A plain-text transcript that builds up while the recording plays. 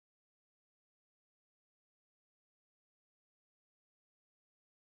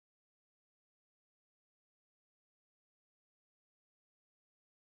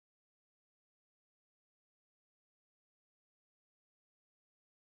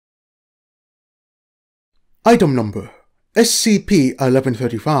Item Number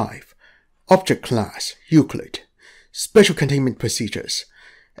SCP-1135 Object Class Euclid Special Containment Procedures.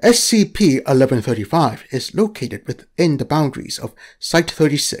 SCP-1135 is located within the boundaries of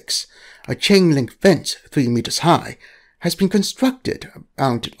Site-36. A chain-link fence 3 meters high has been constructed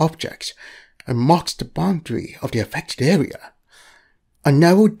around the object and marks the boundary of the affected area. A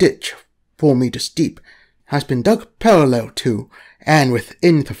narrow ditch 4 meters deep has been dug parallel to and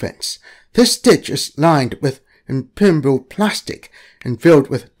within the fence. This ditch is lined with impermeable plastic and filled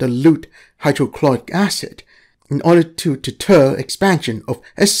with dilute hydrochloric acid in order to deter expansion of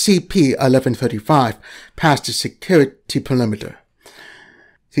SCP-1135 past the security perimeter.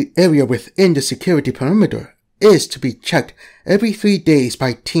 The area within the security perimeter is to be checked every 3 days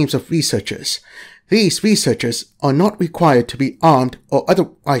by teams of researchers. These researchers are not required to be armed or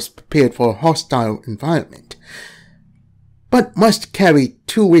otherwise prepared for a hostile environment, but must carry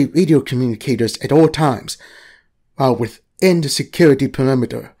two-way radio communicators at all times while within the security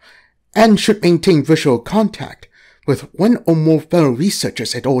perimeter, and should maintain visual contact with one or more fellow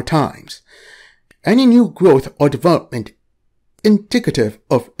researchers at all times. Any new growth or development indicative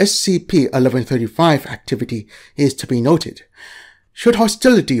of SCP-1135 activity is to be noted. Should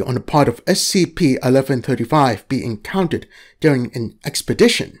hostility on the part of SCP-1135 be encountered during an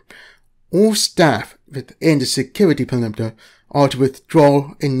expedition, all staff within the security perimeter are to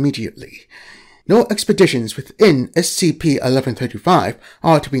withdraw immediately. No expeditions within SCP-1135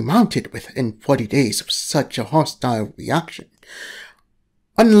 are to be mounted within 40 days of such a hostile reaction,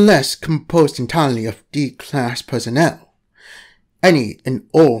 unless composed entirely of D-Class personnel. Any and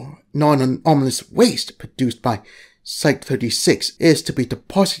all non-anomalous waste produced by Site-36 is to be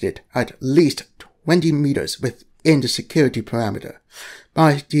deposited at least 20 meters within the security parameter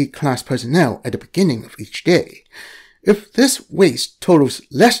by D-Class personnel at the beginning of each day. If this waste totals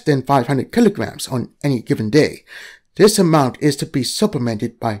less than 500 kilograms on any given day, this amount is to be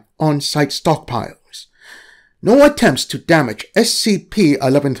supplemented by on-site stockpiles. No attempts to damage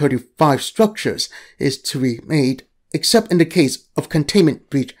SCP-1135 structures is to be made except in the case of containment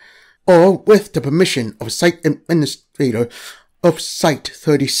breach or with the permission of Site Administrator of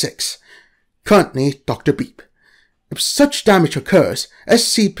Site-36, currently Dr. Beep. If such damage occurs,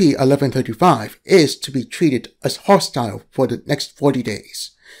 SCP-1135 is to be treated as hostile for the next 40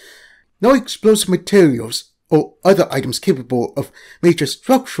 days. No explosive materials or other items capable of major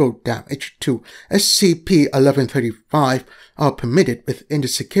structural damage to SCP-1135 are permitted within the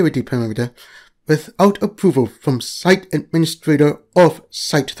security perimeter without approval from Site Administrator of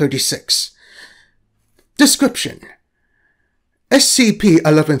Site-36. Description: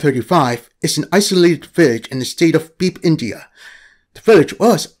 SCP-1135 is an isolated village in the state of Beep, India. The village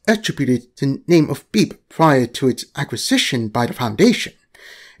was attributed the name of Beep prior to its acquisition by the Foundation.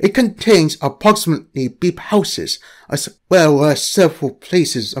 It contains approximately Beep houses, as well as several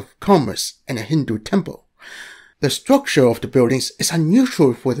places of commerce and a Hindu temple. The structure of the buildings is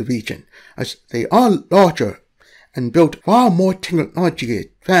unusual for the region, as they are larger and built far more technologically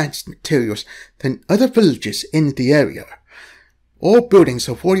advanced materials than other villages in the area. All buildings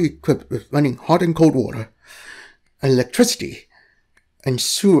are fully equipped with running hot and cold water, electricity, and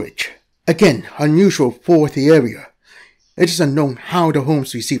sewage, again unusual for the area. It is unknown how the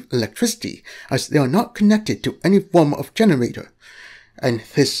homes receive electricity, as they are not connected to any form of generator, and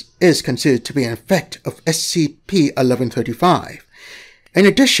this is considered to be an effect of SCP-1135. In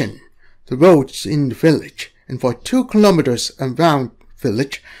addition, the roads in the village and for 2 kilometers around the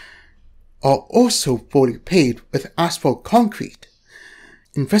village are also fully paved with asphalt concrete.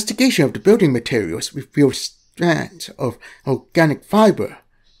 Investigation of the building materials revealed strands of organic fiber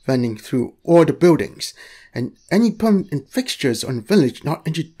running through all the buildings, and any permanent fixtures on the village not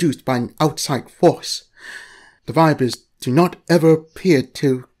introduced by an outside force. The fibers do not ever appear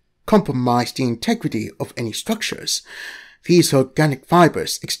to compromise the integrity of any structures. These organic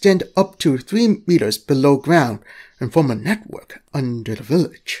fibers extend up to 3 meters below ground and form a network under the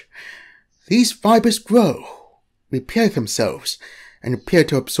village. These fibers grow, repair themselves, and appear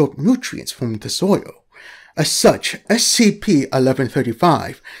to absorb nutrients from the soil. As such,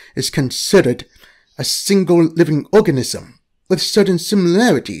 SCP-1135 is considered a single living organism with certain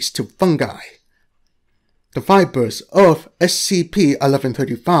similarities to fungi. The fibers of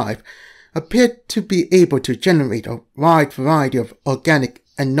SCP-1135 appear to be able to generate a wide variety of organic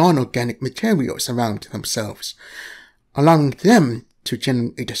and non-organic materials around themselves, allowing them to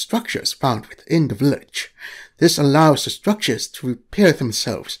generate the structures found within the village. This allows the structures to repair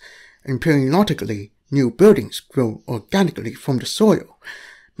themselves, and periodically new buildings grow organically from the soil,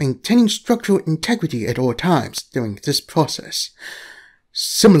 maintaining structural integrity at all times during this process.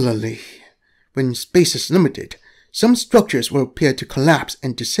 Similarly, when space is limited, some structures will appear to collapse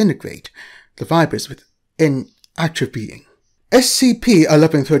and disintegrate, the fibers within atrophying.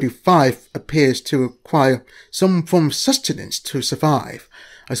 SCP-1135 appears to require some form of sustenance to survive,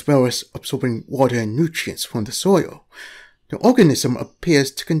 as well as absorbing water and nutrients from the soil. The organism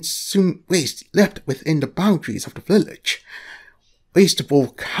appears to consume waste left within the boundaries of the village. Waste of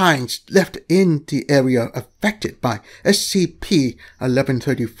all kinds left in the area affected by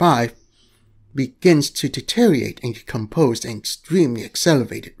SCP-1135 begins to deteriorate and decompose at an extremely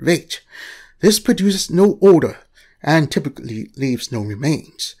accelerated rate. This produces no odor and typically leaves no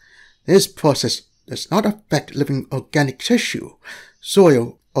remains. This process does not affect living organic tissue,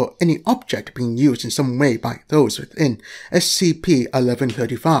 soil, or any object being used in some way by those within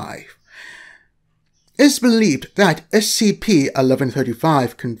SCP-1135. It is believed that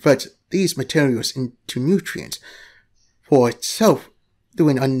SCP-1135 converts these materials into nutrients for itself through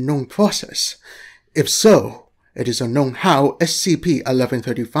an unknown process. If so, it is unknown how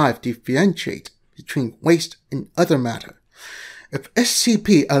SCP-1135 differentiates between waste and other matter. If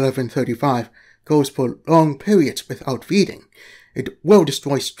SCP-1135 goes for long periods without feeding, it will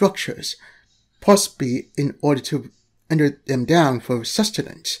destroy structures, possibly in order to enter them down for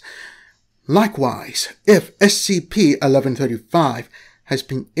sustenance. Likewise, if SCP-1135 has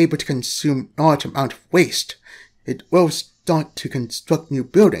been able to consume a large amount of waste, it will start to construct new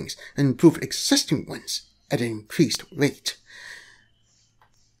buildings and improve existing ones at an increased rate.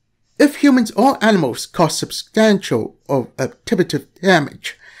 If humans or animals cause substantial or repetitive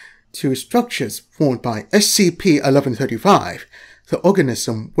damage to structures formed by SCP-1135, the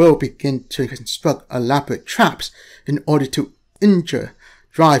organism will begin to construct elaborate traps in order to injure,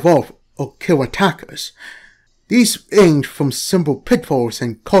 drive off, or kill attackers. These range from simple pitfalls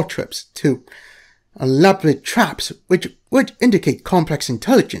and cantrips to elaborate traps which would indicate complex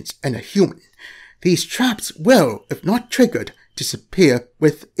intelligence in a human. These traps will, if not triggered, disappear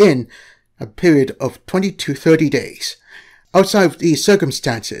within a period of 20 to 30 days. Outside of these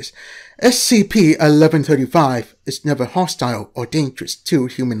circumstances, SCP-1135 is never hostile or dangerous to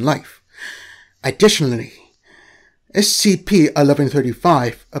human life. Additionally,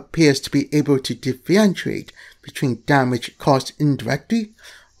 SCP-1135 appears to be able to differentiate between damage caused indirectly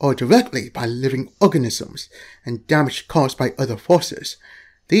or directly by living organisms and damage caused by other forces.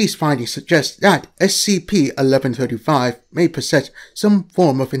 These findings suggest that SCP-1135 may possess some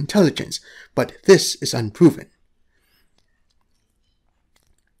form of intelligence, but this is unproven.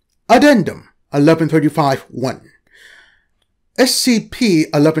 Addendum 1135-1.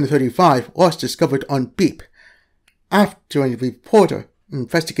 SCP-1135 was discovered on Beep after a reporter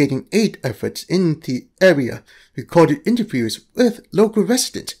investigating aid efforts in the area recorded interviews with local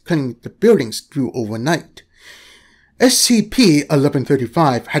residents claiming the buildings grew overnight.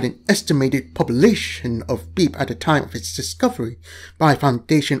 SCP-1135 had an estimated population of Beep at the time of its discovery by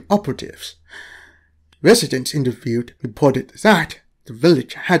Foundation operatives. Residents interviewed reported that the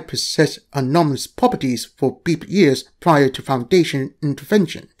village had possessed anomalous properties for Beep years prior to Foundation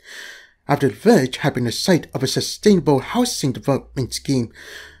intervention, after the village had been the site of a sustainable housing development scheme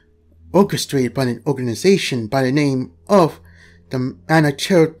orchestrated by an organization by the name of the Manna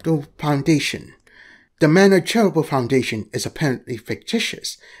Charitable Foundation. The Manna Charitable Foundation is apparently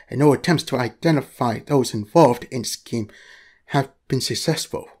fictitious, and no attempts to identify those involved in the scheme have been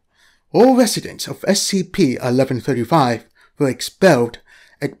successful. All residents of SCP-1135 were expelled,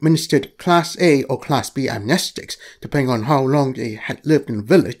 administered Class A or Class B amnestics, depending on how long they had lived in the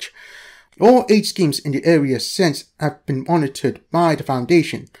village. All aid schemes in the area since have been monitored by the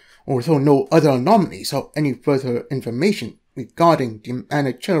Foundation, although no other anomalies or any further information regarding the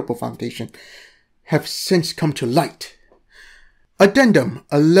Manna Charitable Foundation have since come to light. Addendum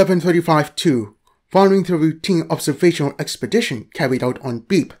 1135-2. Following the routine observational expedition carried out on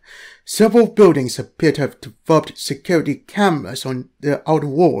Beep, several buildings appear to have developed security cameras on their outer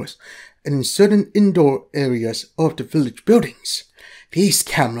walls and in certain indoor areas of the village buildings. These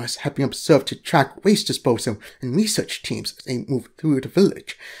cameras have been observed to track waste disposal and research teams as they move through the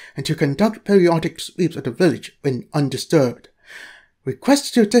village, and to conduct periodic sweeps of the village when undisturbed.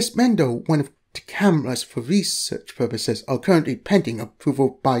 Requests to dismantle one of the cameras for research purposes are currently pending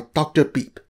approval by Dr. Beep.